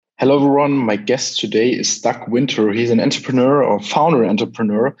Hello, everyone. My guest today is Doug Winter. He's an entrepreneur or founder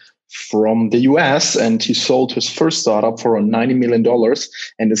entrepreneur from the US, and he sold his first startup for around $90 million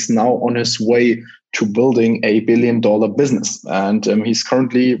and is now on his way to building a $1 billion business. And he's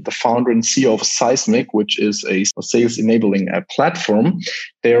currently the founder and CEO of Seismic, which is a sales enabling platform.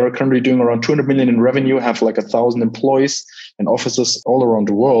 They are currently doing around 200 million in revenue, have like 1,000 employees and offices all around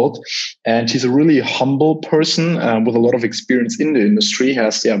the world. And he's a really humble person with a lot of experience in the industry,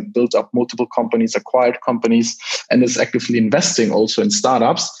 has built up multiple companies, acquired companies, and is actively investing also in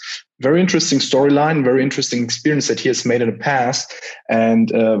startups. Very interesting storyline, very interesting experience that he has made in the past,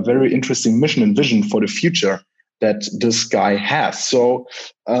 and a very interesting mission and vision for the future that this guy has. So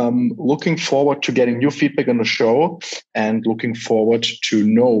looking forward to getting your feedback on the show and looking forward to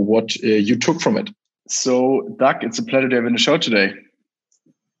know what you took from it. So Doug, it's a pleasure to have you on the show today.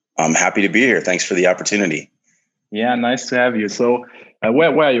 I'm happy to be here. Thanks for the opportunity. Yeah, nice to have you. So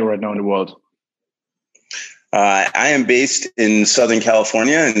where are you right now in the world? I am based in Southern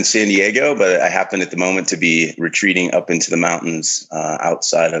California in San Diego, but I happen at the moment to be retreating up into the mountains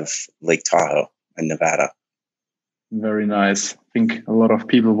outside of Lake Tahoe in Nevada. Very nice. I think a lot of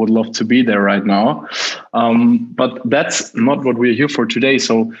people would love to be there right now. But that's not what we're here for today.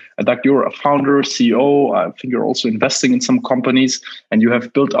 So, Doug, you're a founder, CEO. I think you're also investing in some companies, and you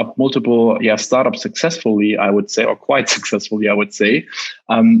have built up multiple startups successfully, I would say, or quite successfully, I would say.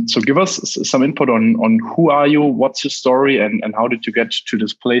 So give us some input on who are you, what's your story, and how did you get to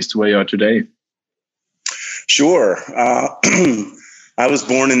this place to where you are today? Sure. I was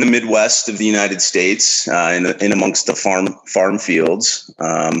born in the Midwest of the United States, in amongst the farm fields.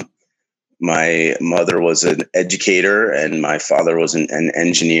 My mother was an educator, and my father was an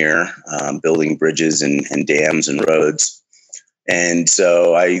engineer, building bridges and dams and roads. And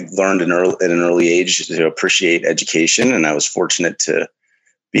so I learned at an early age to appreciate education, and I was fortunate to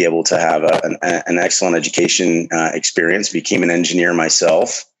be able to have an excellent education experience. Became an engineer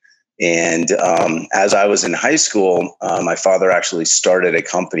myself. And as I was in high school, my father actually started a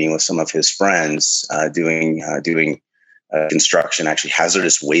company with some of his friends doing construction, actually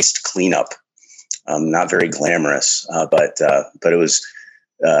hazardous waste cleanup. Not very glamorous, but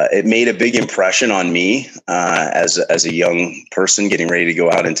it made a big impression on me as a young person getting ready to go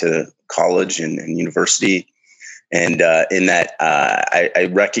out into college and university. And in that,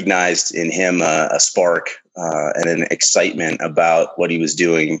 I recognized in him a spark and an excitement about what he was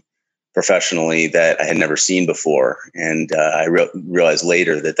doing professionally that I had never seen before. And I realized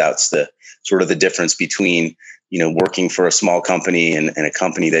later that that's the sort of the difference between, working for a small company and a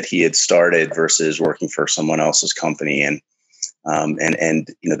company that he had started versus working for someone else's company. And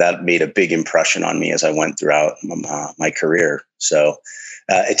that made a big impression on me as I went throughout my career. So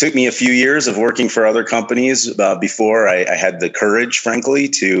it took me a few years of working for other companies before I had the courage, frankly,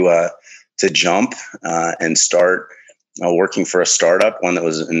 to jump and start working for a startup.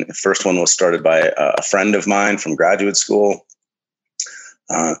 The first one was started by a friend of mine from graduate school.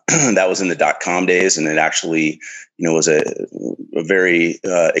 That was in the .com days, and it actually, was a very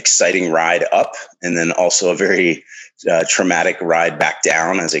exciting ride up, and then also a very traumatic ride back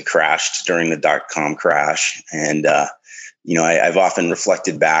down as it crashed during the .com crash. And I've often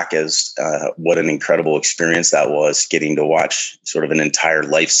reflected back as what an incredible experience that was, getting to watch sort of an entire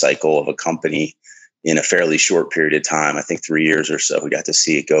life cycle of a company in a fairly short period of time. I think 3 years or so, we got to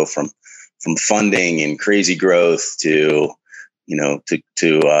see it go from funding and crazy growth to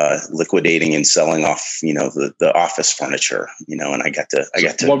liquidating and selling off, the office furniture, and I got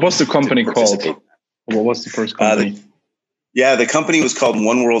to. What was the company called? What was the first company? The company was called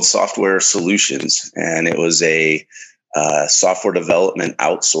One World Software Solutions, and it was a software development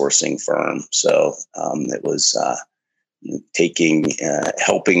outsourcing firm. So it was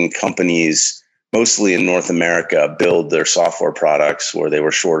helping companies, mostly in North America, build their software products where they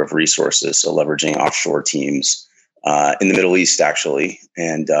were short of resources. So leveraging offshore teams in the Middle East, actually,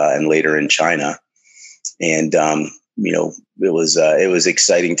 and later in China. And it was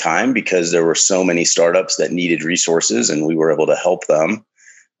exciting time because there were so many startups that needed resources, and we were able to help them.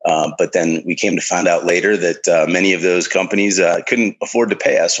 But then we came to find out later that many of those companies couldn't afford to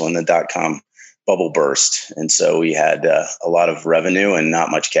pay us when the .com bubble burst. And so we had a lot of revenue and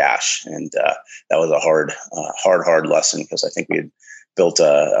not much cash. And that was a hard lesson, because I think we had built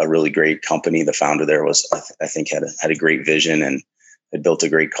a really great company. The founder there was, I think, had a great vision and had built a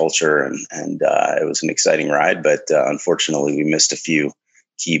great culture, and it was an exciting ride. But unfortunately, we missed a few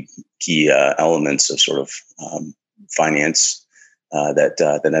key elements of sort of finance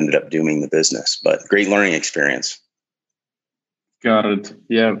that ended up dooming the business. But great learning experience. Got it.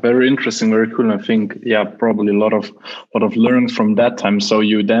 Yeah, very interesting, very cool. And I think, yeah, probably a lot of learnings from that time. So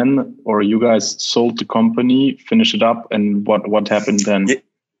you guys sold the company, finish it up, and what happened then? Yeah.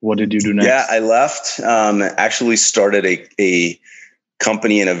 What did you do next? Yeah, I left. Actually, started a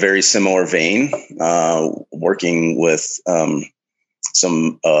company in a very similar vein, working with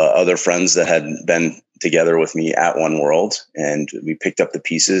some other friends that had been together with me at One World, and we picked up the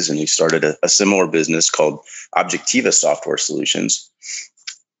pieces and we started a similar business called Objectiva Software Solutions,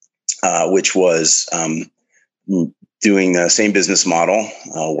 which was doing the same business model,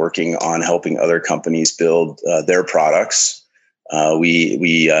 working on helping other companies build their products.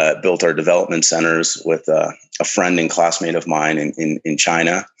 We built our development centers with a friend and classmate of mine in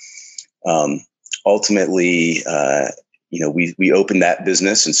China. Ultimately, we opened that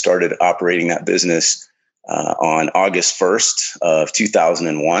business and started operating that business on August 1st of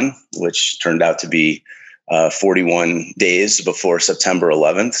 2001, which turned out to be 41 days before September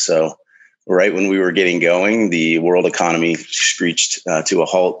 11th. So right when we were getting going, the world economy screeched to a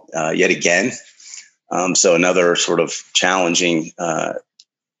halt yet again. So another sort of challenging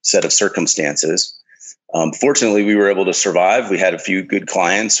set of circumstances. Fortunately, we were able to survive. We had a few good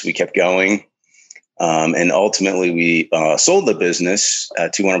clients. We kept going. And ultimately, we sold the business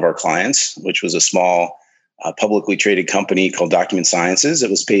to one of our clients, which was a small publicly traded company called Document Sciences. It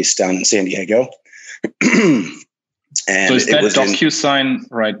was based down in San Diego. And so is that DocuSign,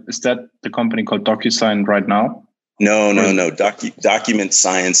 right? Is that the company called DocuSign right now? No. Document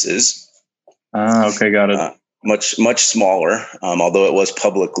Sciences. Okay, got it. Much smaller, although it was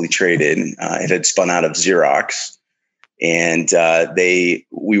publicly traded. It had spun out of Xerox. And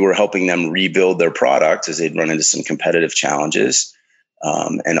we were helping them rebuild their product as they'd run into some competitive challenges.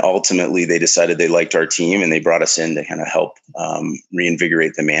 And ultimately, they decided they liked our team, and they brought us in to kind of help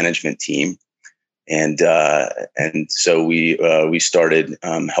reinvigorate the management team. And so we started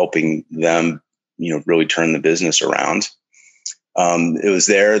helping them, really turn the business around. It was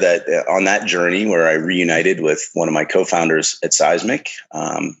there that on that journey where I reunited with one of my co-founders at Seismic,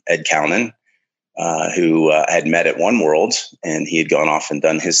 Ed Cownan, who had met at One World, and he had gone off and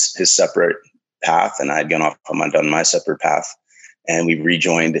done his separate path, and I had gone off and done my separate path, and we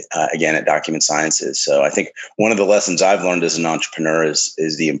rejoined again at Document Sciences. So I think one of the lessons I've learned as an entrepreneur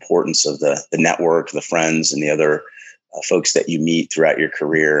is the importance of the network, the friends, and the other folks that you meet throughout your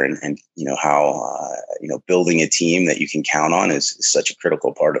career, and how building a team that you can count on is such a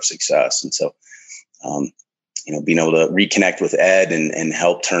critical part of success. And so being able to reconnect with Ed and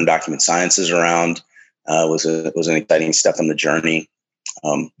help turn Document Sciences around was an exciting step on the journey.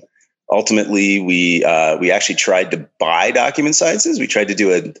 Ultimately, we actually tried to buy Document Sciences. We tried to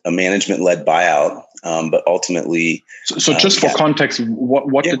do a management-led buyout, but ultimately. So just for context,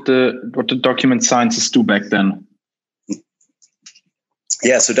 what did Document Sciences do back then?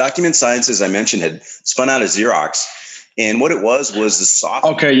 Yeah, so Document Sciences, I mentioned, had spun out of Xerox. And what it was the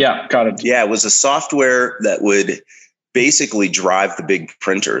software. Okay, yeah, got it. Yeah, it was a software that would basically drive the big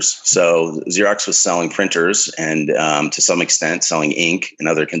printers. So Xerox was selling printers and to some extent selling ink and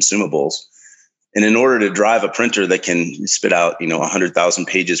other consumables. And in order to drive a printer that can spit out 100,000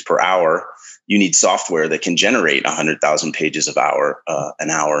 pages per hour, you need software that can generate 100,000 pages an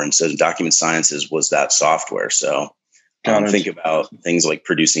hour. And so Document Sciences was that software. So think about things like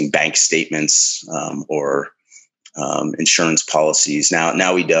producing bank statements or insurance policies.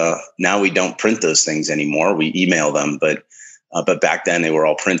 Now we don't print those things anymore. We email them, but back then they were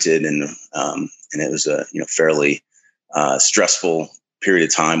all printed, and it was a fairly stressful period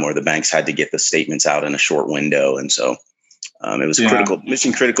of time where the banks had to get the statements out in a short window, and so it was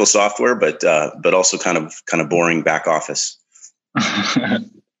mission critical software, but also kind of boring back office.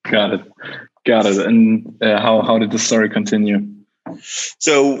 Got it. And how did the story continue?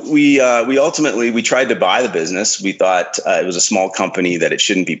 So we ultimately tried to buy the business. We thought it was a small company, that it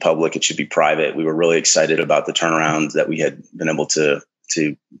shouldn't be public, it should be private. We were really excited about the turnaround that we had been able to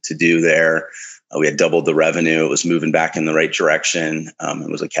do there. We had doubled the revenue. It was moving back in the right direction.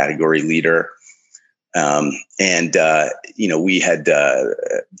 It was a category leader. We had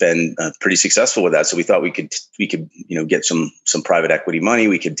been pretty successful with that. So we thought we could get some private equity money.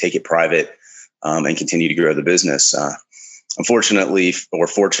 We could take it private and continue to grow the business. Unfortunately, or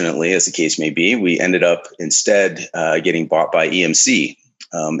fortunately, as the case may be, we ended up instead getting bought by EMC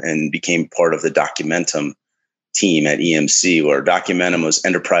and became part of the Documentum team at EMC, where Documentum was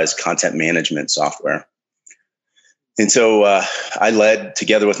enterprise content management software. And so I led,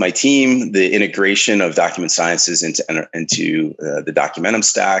 together with my team, the integration of Document Sciences into the Documentum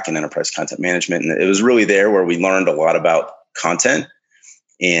stack and enterprise content management. And it was really there where we learned a lot about content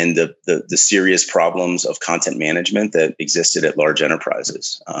and the serious problems of content management that existed at large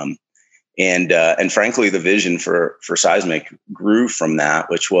enterprises. And frankly, the vision for Seismic grew from that,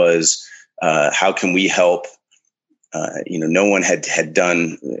 which was how can we help? No one had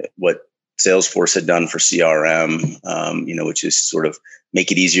done what Salesforce had done for CRM, which is sort of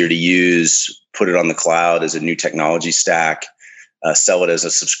make it easier to use, put it on the cloud as a new technology stack, sell it as a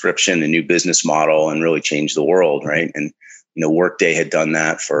subscription, a new business model, and really change the world, right? And Workday had done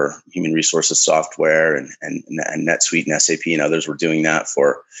that for human resources software, and NetSuite and SAP and others were doing that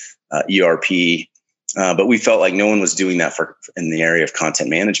for ERP. But we felt like no one was doing that in the area of content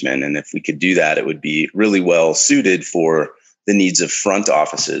management. And if we could do that, it would be really well suited for the needs of front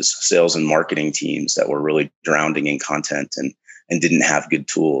offices, sales and marketing teams that were really drowning in content and didn't have good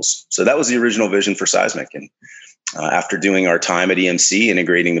tools. So that was the original vision for Seismic. And after doing our time at EMC,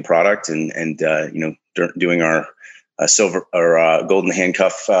 integrating the product and doing our silver or golden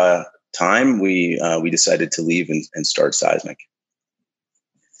handcuff time, we decided to leave and start Seismic.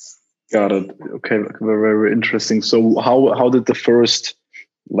 Got it. Okay, very, very interesting. So how did the first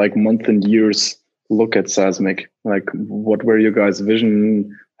month and years look at Seismic? What were your guys'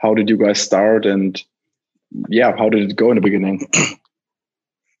 vision? How did you guys start? And how did it go in the beginning?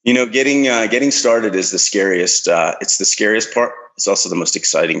 Getting started is the scariest. It's the scariest part. It's also the most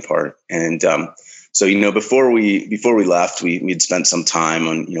exciting part. And so before we left, we'd spent some time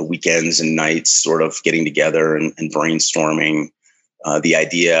on weekends and nights, sort of getting together and brainstorming the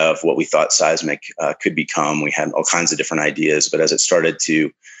idea of what we thought Seismic could become. We had all kinds of different ideas, but as it started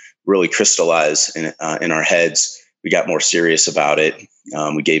to really crystallize in our heads, we got more serious about it.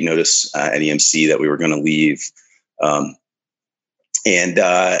 We gave notice at EMC that we were going to leave. And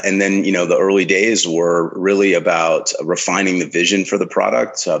then, the early days were really about refining the vision for the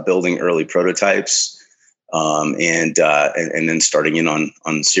product, building early prototypes, and then starting in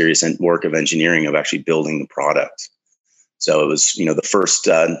on serious work of engineering of actually building the product. So it was, the first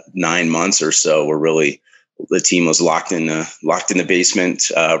 9 months or so were really, the team was locked in the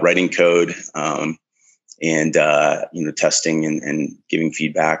basement, writing code, and testing and giving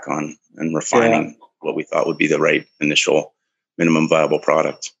feedback on and refining what we thought would be the right initial minimum viable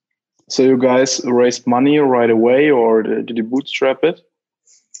product. So you guys raised money right away, or did you bootstrap it?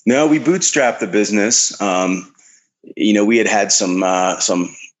 No, we bootstrapped the business. We had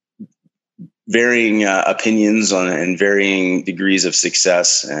some varying opinions on and varying degrees of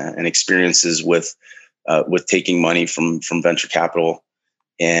success and experiences with taking money from venture capital,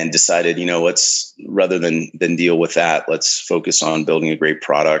 and decided, let's, rather than deal with that, let's focus on building a great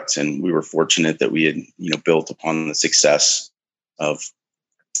product. And we were fortunate that we had built upon the success of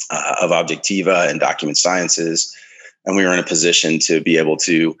Objectiva and Document Sciences, and we were in a position to be able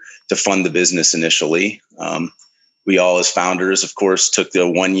to fund the business initially. We all, as founders, of course, took the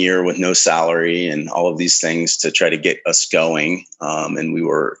 1 year with no salary and all of these things to try to get us going. And we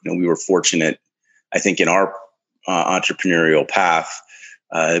were fortunate, I think, in our entrepreneurial path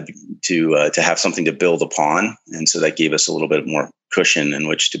to have something to build upon, and so that gave us a little bit more cushion in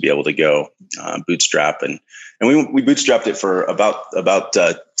which to be able to go bootstrap, and we bootstrapped it for about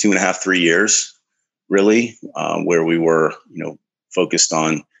 2.5, 3 years, really, where we were focused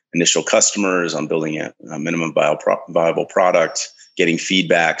on initial customers, on building a minimum viable product, getting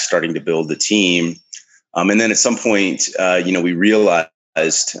feedback, starting to build the team. And then at some point, we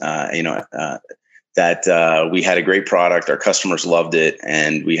realized, that we had a great product, our customers loved it,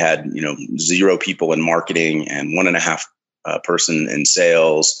 and we had, 0 people in marketing and 1.5 person in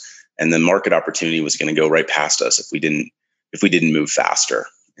sales, and the market opportunity was going to go right past us if we didn't move faster.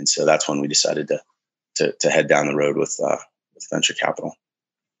 And so that's when we decided to head down the road with venture capital.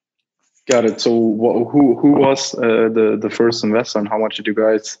 Got it. So who was the first investor, and how much did you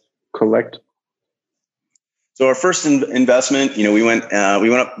guys collect? So our first investment, we went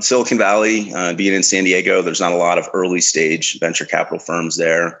up Silicon Valley, being in San Diego. There's not a lot of early stage venture capital firms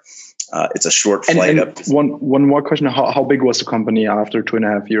there. It's a short flight up. One more question: How big was the company after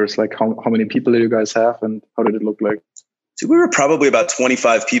 2.5 years? How many people did you guys have, and how did it look like? So we were probably about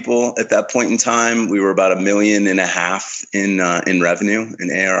 25 people at that point in time. We were about $1.5 million in revenue,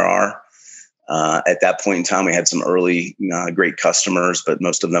 in ARR. At that point in time, we had some early great customers, but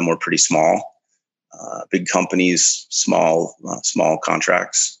most of them were pretty small. Big companies, small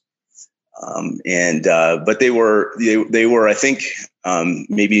contracts, but they were. I think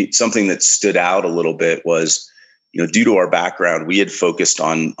maybe something that stood out a little bit was, due to our background, we had focused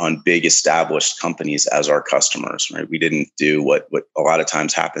on big established companies as our customers. Right, we didn't do what a lot of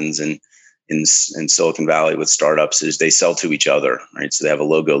times happens in Silicon Valley with startups, is they sell to each other. Right, so they have a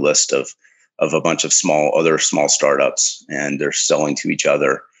logo list of of a bunch of other small startups, and they're selling to each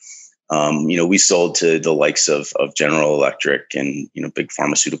other. We sold to the likes of General Electric and, big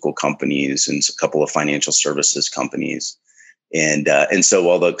pharmaceutical companies and a couple of financial services companies. And so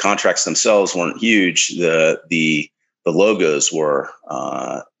while the contracts themselves weren't huge, the logos were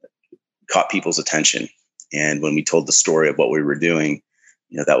caught people's attention. And when we told the story of what we were doing,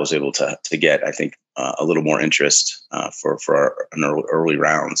 that was able to get, I think, a little more interest for our early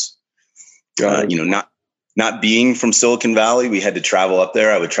rounds. Not being from Silicon Valley, we had to travel up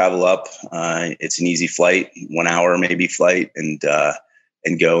there. I would travel up. It's an easy flight, 1 hour maybe flight, and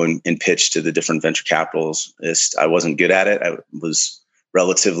go and pitch to the different venture capitalists. I wasn't good at it. I was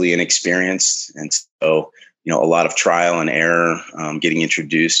relatively inexperienced, and so a lot of trial and error, getting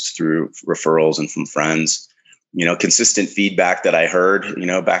introduced through referrals and from friends. Consistent feedback that I heard.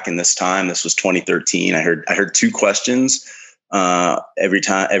 Back in this time, this was 2013. I heard two questions. Every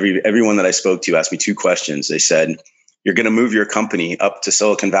time, everyone that I spoke to asked me two questions. They said, "You're going to move your company up to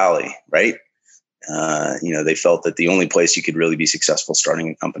Silicon Valley, right?" They felt that the only place you could really be successful starting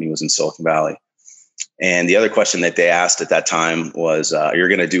a company was in Silicon Valley. And the other question that they asked at that time was, "You're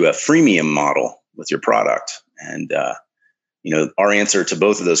going to do a freemium model with your product?" And our answer to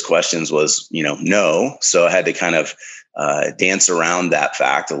both of those questions was, no. So I had to kind of dance around that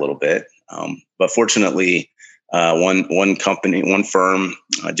fact a little bit. But fortunately, one firm,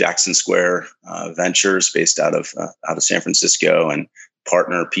 Jackson Square Ventures, based out of San Francisco, and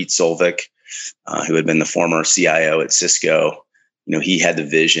partner Pete Solvik, who had been the former CIO at Cisco. He had the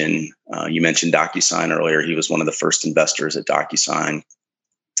vision. You mentioned DocuSign earlier. He was one of the first investors at DocuSign.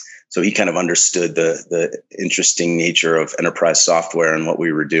 So he kind of understood the interesting nature of enterprise software and what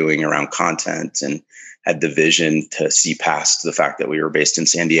we were doing around content, and had the vision to see past the fact that we were based in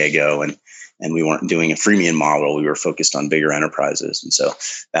San Diego and we weren't doing a freemium model. We were focused on bigger enterprises. And so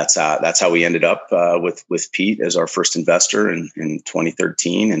that's how we ended up with Pete as our first investor in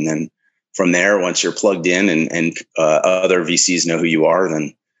 2013. And then from there, once you're plugged in and other VCs know who you are,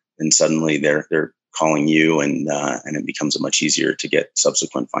 then suddenly they're calling you, and it becomes much easier to get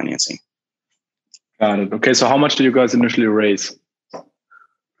subsequent financing. Got it. Okay, so how much did you guys initially raise?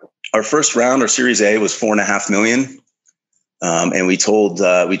 Our first round, our Series A, was $4.5 million, and we told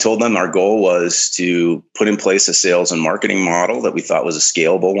them our goal was to put in place a sales and marketing model that we thought was a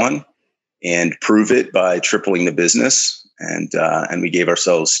scalable one, and prove it by tripling the business. And we gave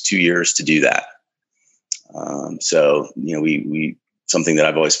ourselves 2 years to do that. So we something that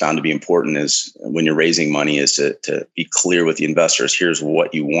I've always found to be important is when you're raising money is to be clear with the investors. Here's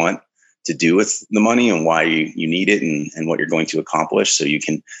what you want to do with the money and why you need it, and what you're going to accomplish, so you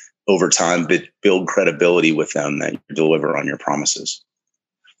can over time build credibility with them that you deliver on your promises.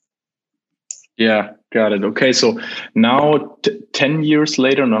 Yeah, got it. Okay, so now 10 years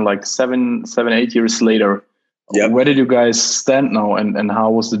later, no, like 8 years later, yep. Where did you guys stand now, and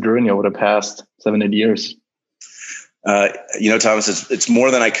how was the journey over the past 7, 8 years? Thomas, it's more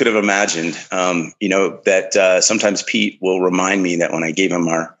than I could have imagined. That sometimes Pete will remind me that when I gave him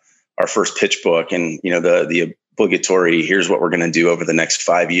our first pitch book, and the obligatory, here's what we're going to do over the next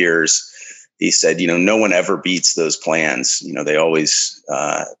 5 years, he said, no one ever beats those plans. They always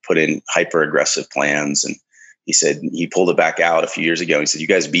put in hyper aggressive plans. And he said he pulled it back out a few years ago. He said, "You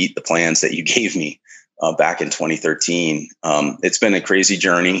guys beat the plans that you gave me back in 2013. It's been a crazy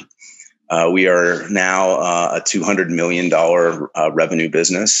journey. We are now a $200 million revenue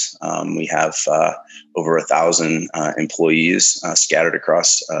business. We have over 1,000 employees scattered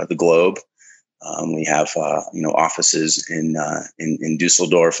across the globe. We have offices in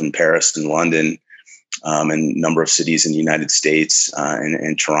Dusseldorf and Paris and London, and a number of cities in the United States,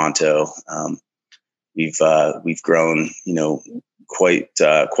 and Toronto. We've grown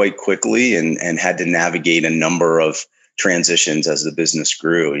quite quickly, and had to navigate a number of transitions as the business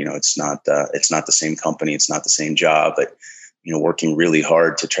grew. It's not the same company, it's not the same job, but working really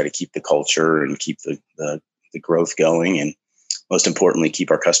hard to try to keep the culture and keep the growth going, and most importantly,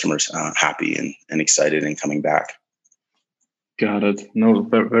 keep our customers happy and excited and coming back. Got it. No,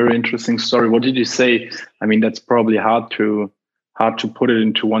 very interesting story. What did you say? I mean, that's probably hard to put it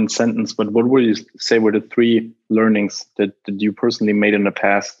into one sentence, but what would you say were the 3 learnings that you personally made in the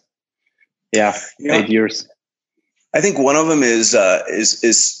past 8 years? I think one of them is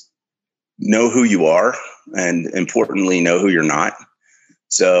know who you are, and importantly, know who you're not.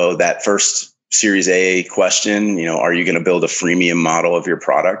 So that first Series A question, are you going to build a freemium model of your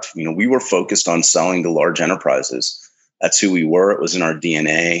product? We were focused on selling to large enterprises. That's who we were. It was in our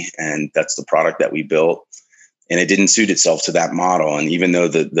DNA, and that's the product that we built. And it didn't suit itself to that model. And even though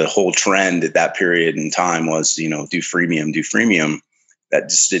the whole trend at that period in time was, do freemium, that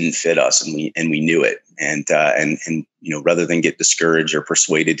just didn't fit us, and we knew it. And rather than get discouraged or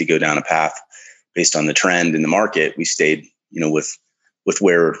persuaded to go down a path based on the trend in the market, we stayed, with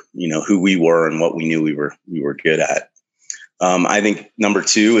where, who we were and what we knew we were good at. I think number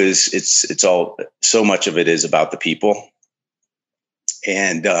two is it's all, so much of it is about the people,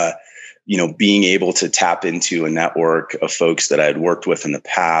 and being able to tap into a network of folks that I had worked with in the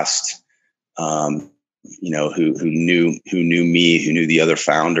past, who knew me, who knew the other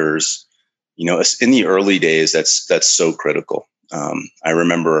founders. In the early days, that's so critical. I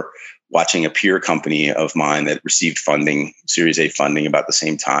remember watching a peer company of mine that received funding, Series A funding, about the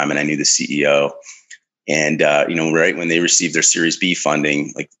same time, and I knew the CEO. And right when they received their Series B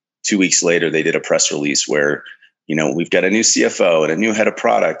funding, like 2 weeks later, they did a press release where, we've got a new CFO and a new head of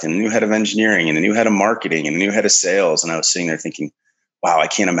product and a new head of engineering and a new head of marketing and a new head of sales. And I was sitting there thinking, wow, I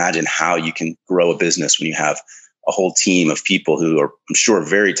can't imagine how you can grow a business when you have a whole team of people who are, I'm sure,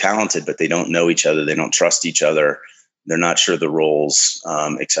 very talented, but they don't know each other. They don't trust each other. They're not sure the roles,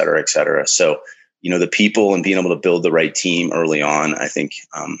 et cetera, et cetera. So, the people and being able to build the right team early on, I think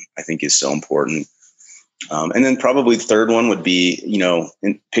is so important. And then probably the third one would be,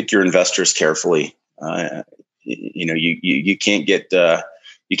 pick your investors carefully. You can't get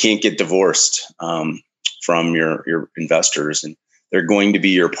divorced from your investors, and they're going to be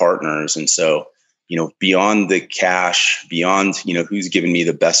your partners. And so, beyond the cash, beyond, who's giving me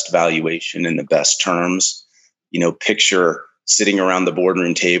the best valuation and the best terms, picture sitting around the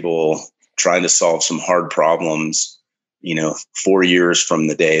boardroom table, trying to solve some hard problems, 4 years from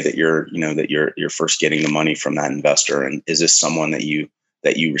the day that you're first getting the money from that investor. And is this someone that you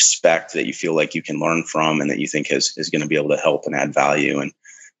respect, that you feel like you can learn from, and that you think is going to be able to help and add value? And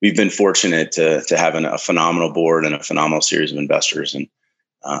we've been fortunate to have a phenomenal board and a phenomenal series of investors. And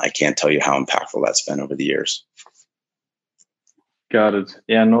I can't tell you how impactful that's been over the years. Got it.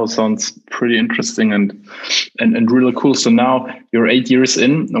 Yeah, no, sounds pretty interesting and really cool. So now you're 8 years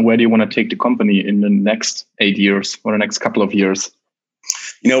in. Where do you want to take the company in the next 8 years or the next couple of years?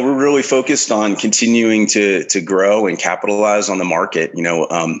 We're really focused on continuing to grow and capitalize on the market.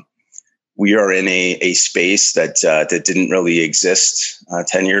 We are in a space that didn't really exist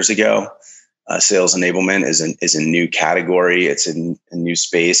 10 years ago. Sales enablement is a new category. It's a new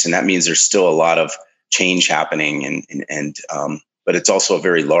space, and that means there's still a lot of change happening, but it's also a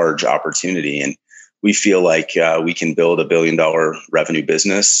very large opportunity. And we feel like we can build $1 billion revenue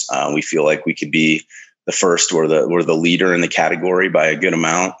business. We feel like we could be the first or the leader in the category by a good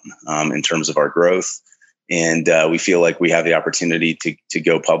amount in terms of our growth. And we feel like we have the opportunity to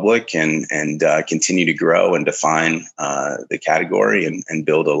go public and continue to grow and define the category and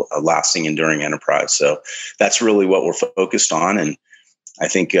build a lasting, enduring enterprise. So that's really what we're focused on. And I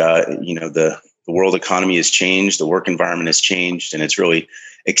think the world economy has changed, the work environment has changed, and it's really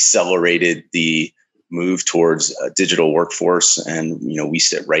accelerated the move towards a digital workforce. And, we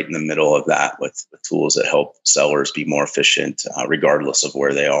sit right in the middle of that with tools that help sellers be more efficient, regardless of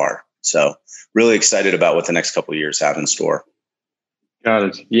where they are. So really excited about what the next couple of years have in store. Got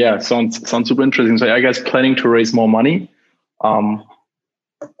it. Yeah. Sounds super interesting. So I guess planning to raise more money.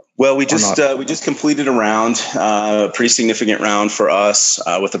 Well, we just completed a round, a pretty significant round for us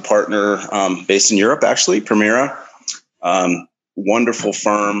with a partner based in Europe, actually, Permira, wonderful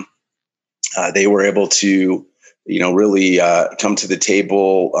firm. They were able to, really come to the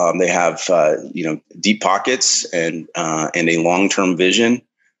table. They have, deep pockets and a long-term vision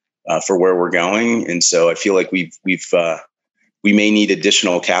for where we're going. And so I feel like we may need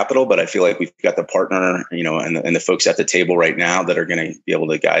additional capital, but I feel like we've got the partner, and the folks at the table right now that are going to be able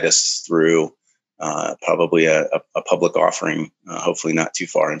to guide us through probably a public offering, hopefully not too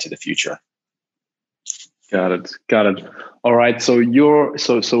far into the future. Got it. All right. So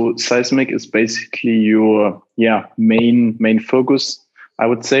so Seismic is basically your main focus, I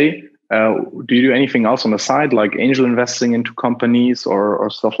would say. Do you do anything else on the side, like angel investing into companies or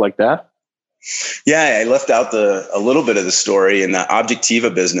stuff like that? Yeah, I left out a little bit of the story in the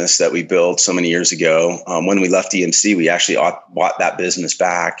Objectiva business that we built so many years ago. When we left EMC, we actually bought that business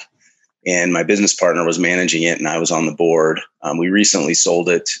back, and my business partner was managing it, and I was on the board. We recently sold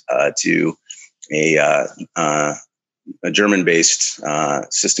it to a German-based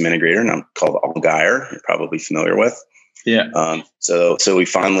system integrator called Allgeier. You're probably familiar with. Yeah. So we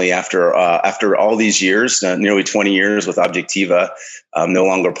finally, after all these years, nearly 20 years with Objectiva, no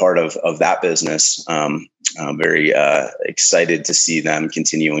longer part of that business. I'm very excited to see them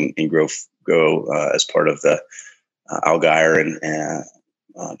continuing and grow as part of the Allgeier and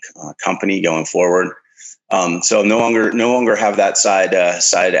company going forward. So no longer have that side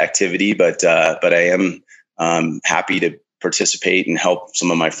activity, but I am happy to participate and help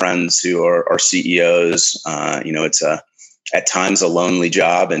some of my friends who are CEOs. It's at times a lonely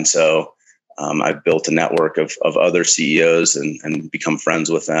job. And so I've built a network of other CEOs and become friends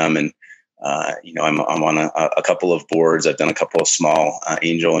with them. And, I'm on a couple of boards. I've done a couple of small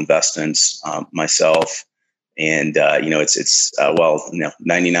angel investments myself. And,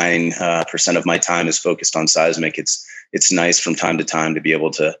 99% of my time is focused on Seismic. It's nice from time to time to be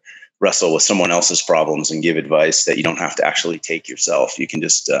able to wrestle with someone else's problems and give advice that you don't have to actually take yourself. You can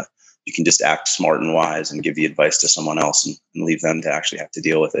just act smart and wise and give the advice to someone else and leave them to actually have to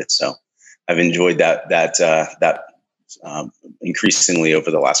deal with it. So I've enjoyed that increasingly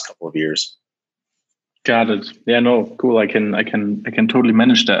over the last couple of years. Got it. Yeah, no, cool. I can totally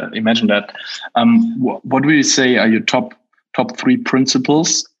imagine that. What would you say are your top 3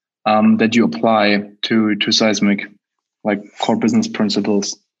 principles that you apply to Seismic, like core business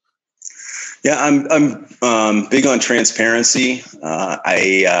principles? Yeah, I'm big on transparency.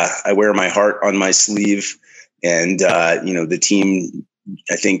 I wear my heart on my sleeve, and the team,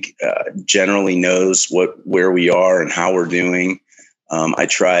 I think, generally knows where we are and how we're doing. I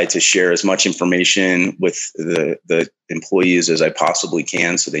try to share as much information with the employees as I possibly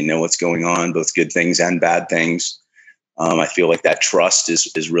can, so they know what's going on, both good things and bad things. I feel like that trust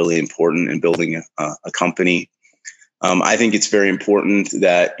is really important in building a company. I think it's very important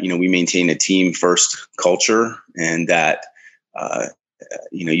that we maintain a team first culture, and that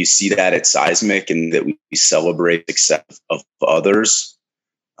you see that at Seismic, and that we celebrate success of others.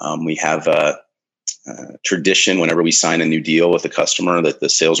 We have a tradition whenever we sign a new deal with a customer that the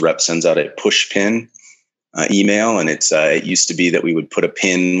sales rep sends out a push pin email, and it used to be that we would put a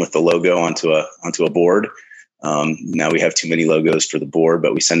pin with the logo onto a board. Now we have too many logos for the board,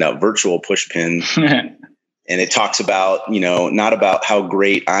 but we send out virtual push pin. And it talks about, not about how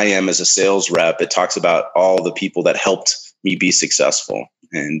great I am as a sales rep. It talks about all the people that helped me be successful.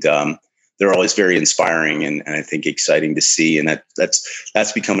 And they're always very inspiring and I think exciting to see. And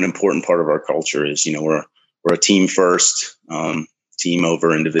that's become an important part of our culture is, we're a team first, team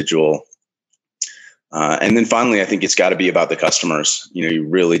over individual. And then finally, I think it's got to be about the customers. You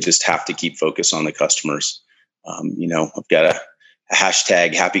really just have to keep focus on the customers. I've got a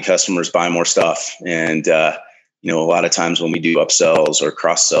hashtag happy customers buy more stuff. And, a lot of times when we do upsells or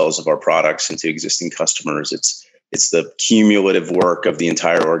cross sells of our products into existing customers, it's the cumulative work of the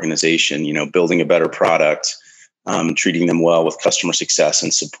entire organization, building a better product, treating them well with customer success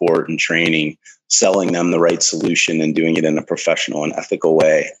and support and training, selling them the right solution and doing it in a professional and ethical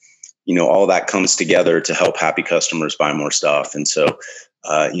way. All that comes together to help happy customers buy more stuff. And so,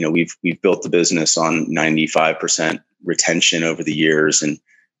 we've built the business on 95% retention over the years, and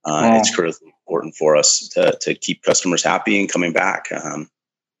it's critically important for us to keep customers happy and coming back.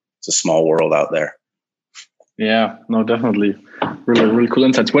 It's a small world out there. Yeah, no, definitely. Really, really cool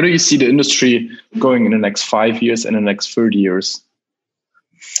insights. Where do you see the industry going in the next 5 years and the next 30 years?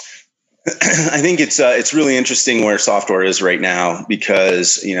 I think it's really interesting where software is right now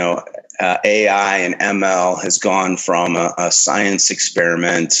because, AI and ML has gone from a science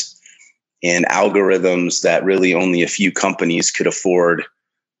experiment and algorithms that really only a few companies could afford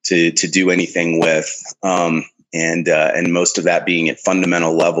to do anything with. And most of that being at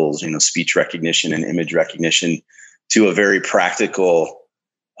fundamental levels, speech recognition and image recognition, to a very practical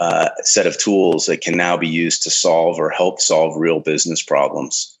set of tools that can now be used to solve or help solve real business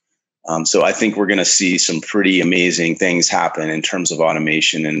problems. So I think we're going to see some pretty amazing things happen in terms of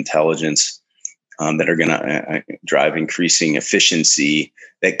automation and intelligence that are going to drive increasing efficiency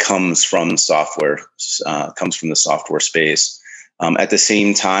that comes from software, comes from the software space. At the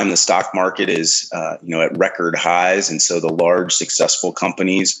same time, the stock market is, at record highs. And so the large successful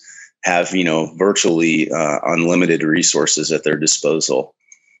companies have, virtually unlimited resources at their disposal.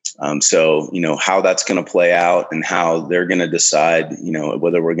 So, how that's going to play out and how they're going to decide,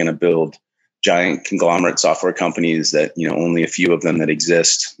 whether we're going to build giant conglomerate software companies that, only a few of them that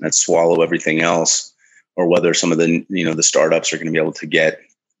exist that swallow everything else, or whether some of the, the startups are going to be able to get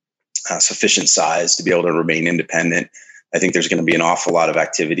sufficient size to be able to remain independent. I think there's going to be an awful lot of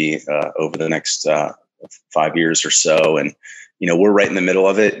activity over the next 5 years or so. And, we're right in the middle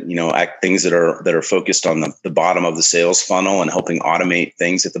of it, things that are focused on the bottom of the sales funnel and helping automate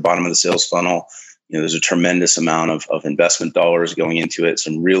things at the bottom of the sales funnel. There's a tremendous amount of investment dollars going into it.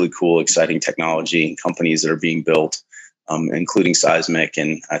 Some really cool, exciting technology and companies that are being built, including Seismic.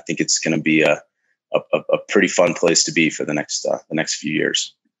 And I think it's going to be a pretty fun place to be for the next few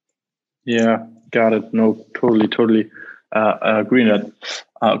years. Yeah, got it. No, totally. agree on that.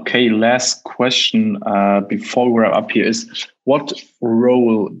 Okay, last question before we wrap up here is: what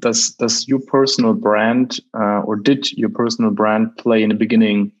role does your personal brand or did your personal brand play in the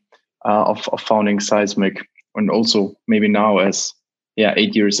beginning of founding Seismic, and also maybe now as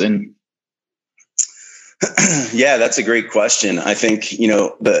 8 years in? Yeah, that's a great question. I think,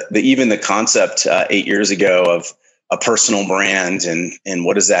 the even the concept 8 years ago of a personal brand and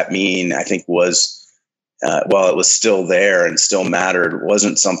what does that mean, I think was, while it was still there and still mattered,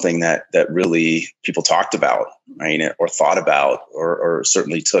 wasn't something that really people talked about, right? Or thought about, or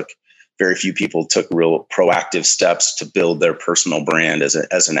certainly very few people took real proactive steps to build their personal brand as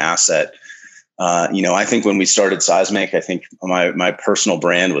an asset. I think when we started Seismic, I think my personal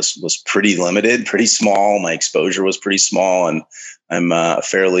brand was pretty limited, pretty small. My exposure was pretty small, and I'm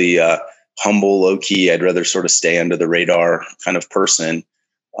fairly humble, low key. I'd rather sort of stay under the radar kind of person.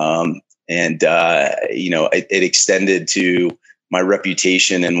 It extended to my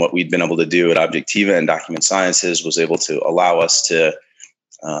reputation, and what we'd been able to do at Objectiva and Document Sciences was able to allow us to,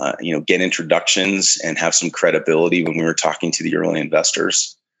 get introductions and have some credibility when we were talking to the early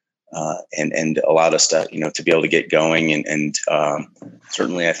investors, and allowed us to, to be able to get going. And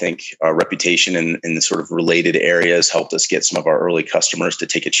certainly I think our reputation in the sort of related areas helped us get some of our early customers to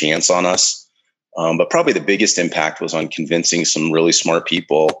take a chance on us. But probably the biggest impact was on convincing some really smart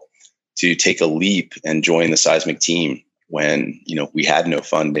people to take a leap and join the Seismic team when, we had no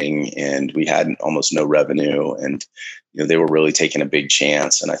funding and we had almost no revenue, and, they were really taking a big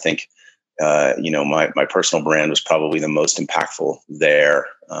chance. And I think, my personal brand was probably the most impactful there.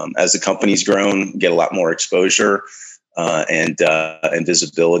 As the company's grown, get a lot more exposure and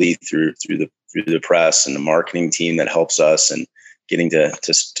visibility through the press and the marketing team that helps us, and getting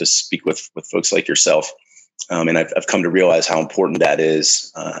to speak with folks like yourself. And I've come to realize how important that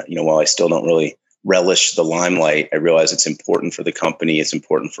is. While I still don't really relish the limelight, I realize it's important for the company. It's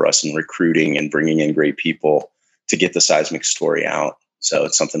important for us in recruiting and bringing in great people to get the Seismic story out. So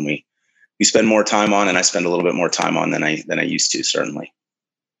it's something we spend more time on, and I spend a little bit more time on than I used to, certainly.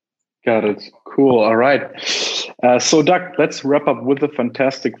 Got it. Cool. All right. So Doug, let's wrap up with the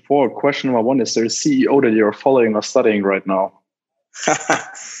Fantastic Four. Question number one: is there a CEO that you're following or studying right now?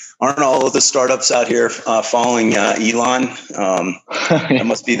 Aren't all of the startups out here following Elon? That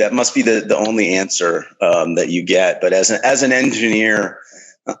must be the only answer that you get. But as an engineer,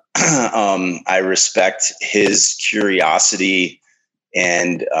 I respect his curiosity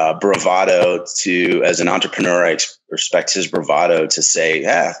and bravado. As an entrepreneur, I respect his bravado to say,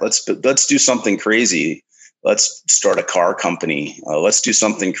 let's do something crazy. Let's start a car company. Let's do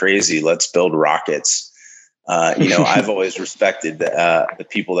something crazy. Let's build rockets. I've always respected the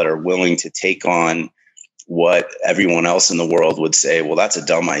people that are willing to take on what everyone else in the world would say, well, that's a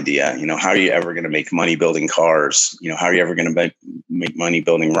dumb idea. How are you ever going to make money building cars? How are you ever going to make money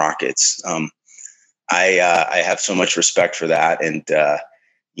building rockets? I have so much respect for that. And,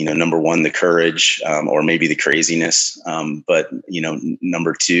 number one, the courage, or maybe the craziness. But,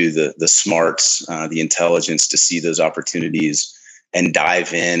 number two, the smarts, the intelligence to see those opportunities and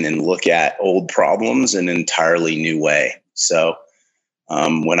dive in and look at old problems in an entirely new way. So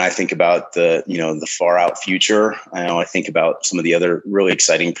when I think about the far out future, I think about some of the other really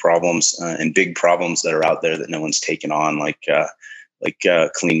exciting problems and big problems that are out there that no one's taken on, like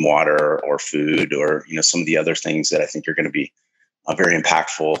clean water or food, or some of the other things that I think are going to be very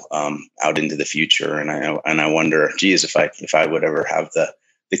impactful out into the future. And I wonder, geez, if I would ever have the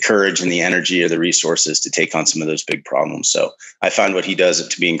courage and the energy or the resources to take on some of those big problems. So I find what he does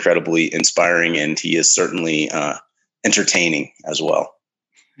to be incredibly inspiring, and he is certainly entertaining as well.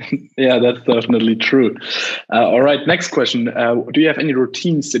 Yeah, that's definitely true. All right, next question. Do you have any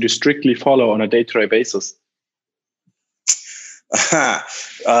routines that you strictly follow on a day-to-day basis?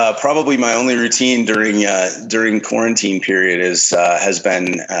 Probably my only routine during quarantine period has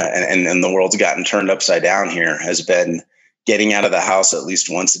been, and the world's gotten turned upside down here, has been getting out of the house at least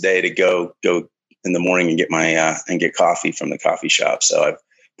once a day to go in the morning and get coffee from the coffee shop. So I've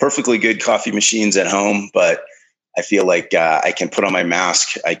perfectly good coffee machines at home, but I feel like I can put on my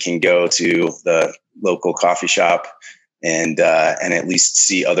mask. I can go to the local coffee shop and at least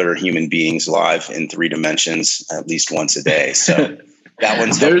see other human beings live in 3 dimensions at least once a day. So that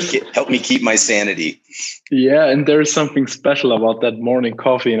one's helped me keep my sanity. Yeah, and there is something special about that morning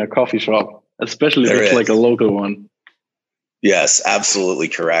coffee in a coffee shop, especially if it's like a local one. Yes, absolutely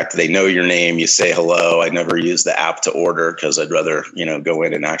correct. They know your name. You say hello. I never use the app to order because I'd rather, go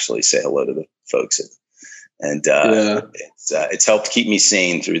in and actually say hello to the folks. And it's helped keep me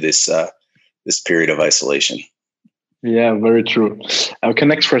sane through this period of isolation. Yeah, very true. Okay,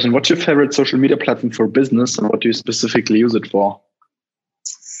 next question. What's your favorite social media platform for business and what do you specifically use it for?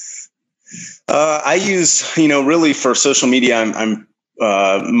 I use, really for social media, I'm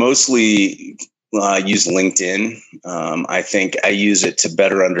mostly use LinkedIn. I think I use it to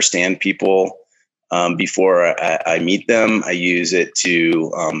better understand people before I meet them. I use it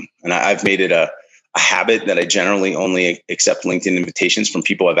to, and I've made it a habit that I generally only accept LinkedIn invitations from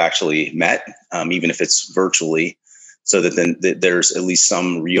people I've actually met, even if it's virtually, so that then there's at least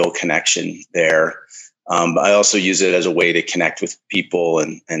some real connection there. But I also use it as a way to connect with people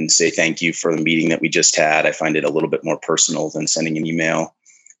and say thank you for the meeting that we just had. I find it a little bit more personal than sending an email,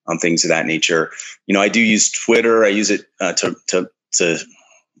 things of that nature. I do use Twitter. I use it to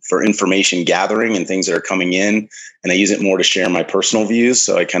for information gathering and things that are coming in, and I use it more to share my personal views.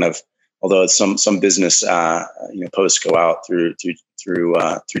 So I kind of, although some business posts go out through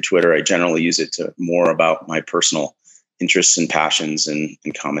Twitter, I generally use it to more about my personal interests and passions and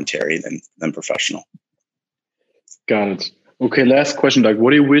commentary than professional. Got it. Okay, last question, Doug.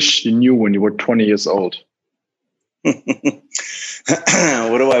 What do you wish you knew when you were 20 years old? What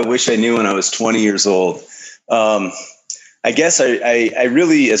do I wish I knew when I was 20 years old? I guess I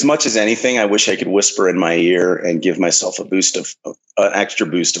really, as much as anything, I wish I could whisper in my ear and give myself an extra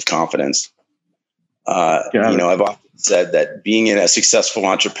boost of confidence. I've often said that being a successful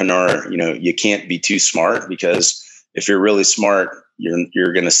entrepreneur, you can't be too smart, because if you're really smart,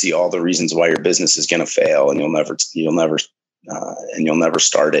 you're going to see all the reasons why your business is going to fail, and you'll never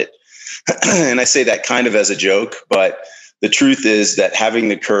start it. And I say that kind of as a joke, but the truth is that having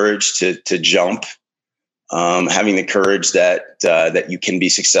the courage to jump, having the courage that you can be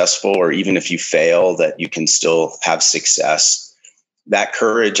successful, or even if you fail, that you can still have success. That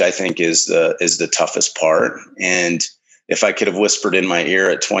courage, I think, is the toughest part. And if I could have whispered in my ear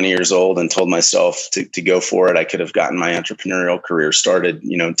at 20 years old and told myself to go for it, I could have gotten my entrepreneurial career started,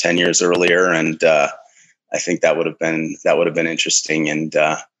 10 years earlier. And I think that would have been interesting and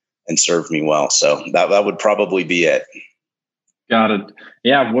served me well. So that would probably be it. Got it.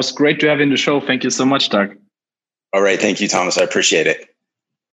 Yeah, it was great to have you in the show. Thank you so much, Doug. All right. Thank you, Thomas. I appreciate it.